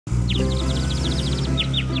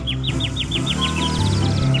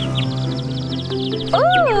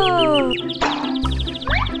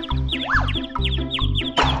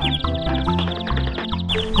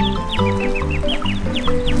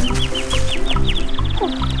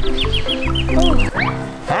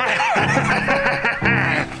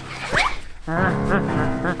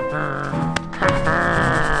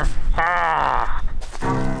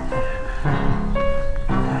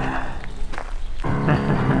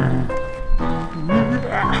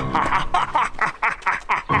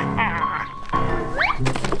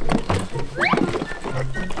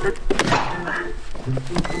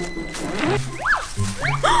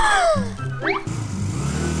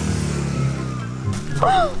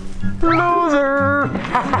Loser!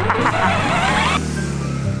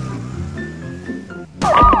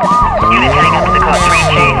 Unit heading up to the code 3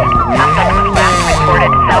 chase. Suspect was last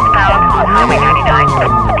reported southbound on Highway 99.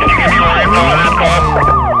 Can you give me more info on that call?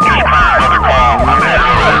 Just call another call. I'm headed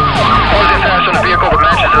over. Closing fast on a vehicle that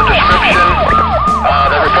matches the description.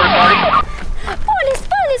 That reported party?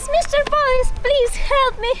 Police, Mr. Police, please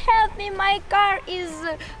help me, my car is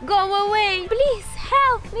go away. Please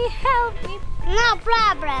help me. No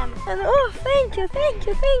problem. Oh, thank you.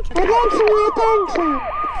 Attention. Police,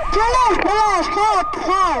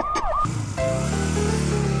 help.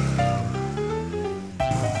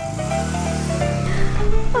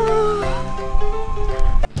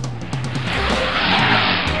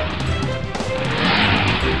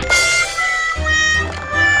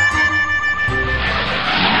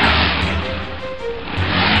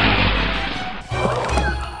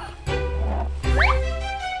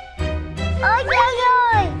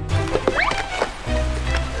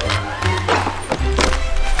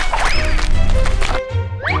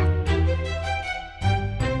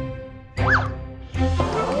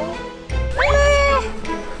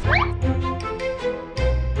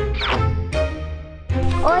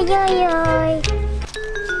 Oi.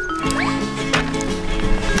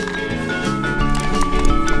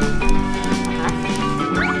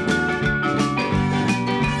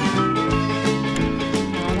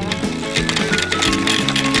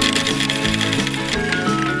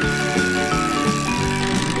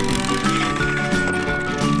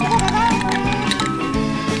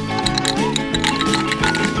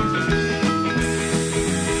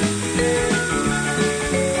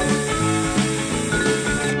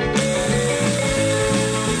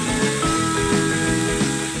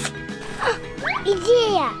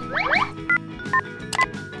 Идея!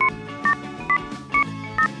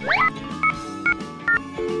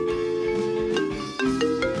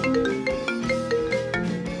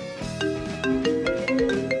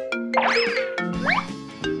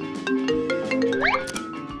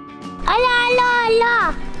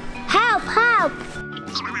 Алло! Help!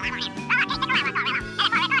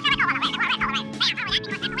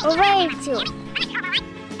 Wait.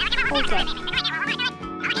 Okay.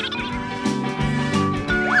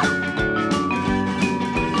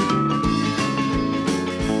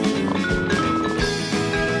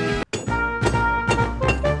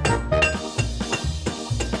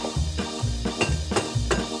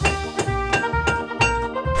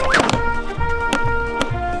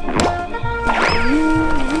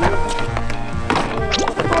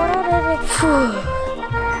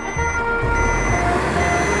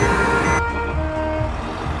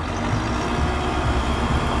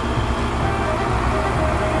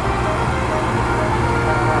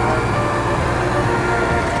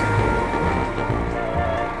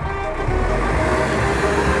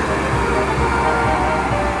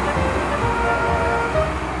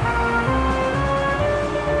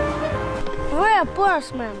 Where,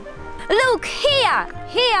 Policeman? Look here,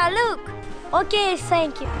 look. Okay,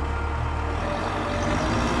 thank you.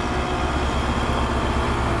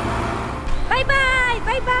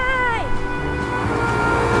 Bye-bye.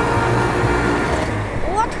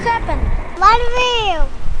 What happened? One wheel.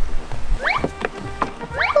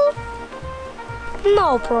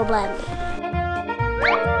 No problem.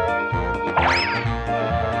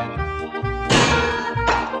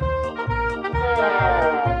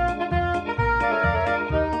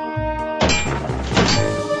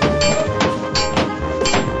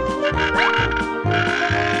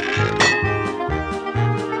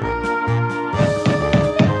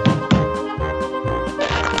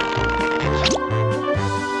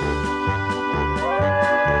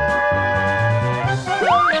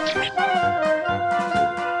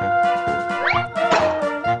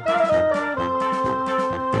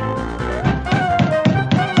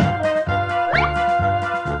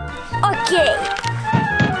 Okay.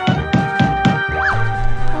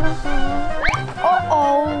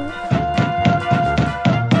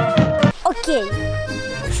 Okay.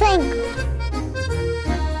 Thank you.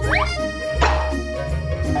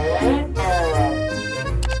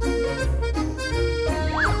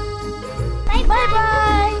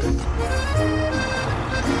 Bye-bye.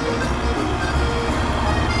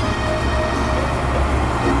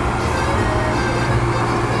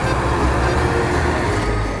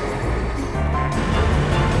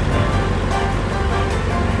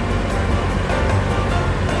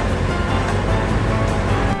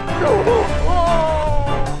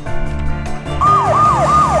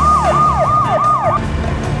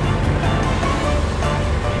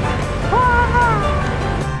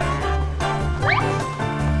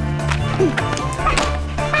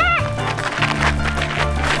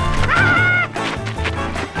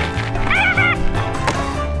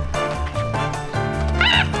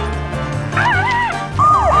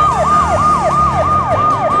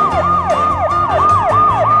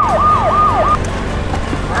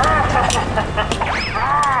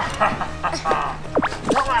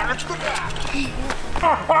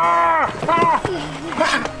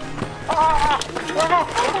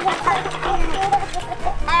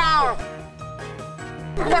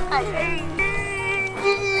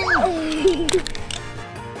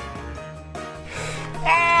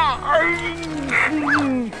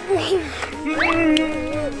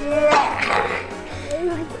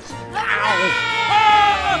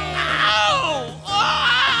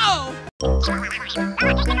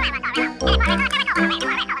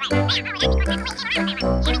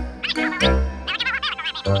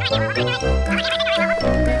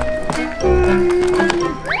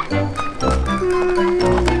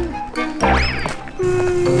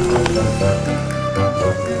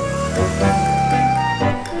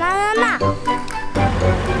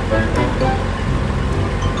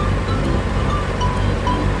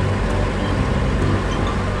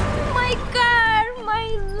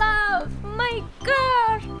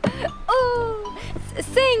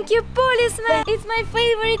 Thank you, policeman. It's my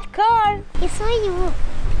favorite car. It's for you.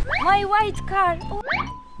 My white car.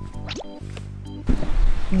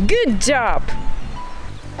 Good job.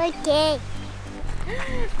 Okay.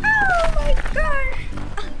 Oh, my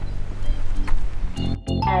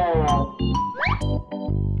car.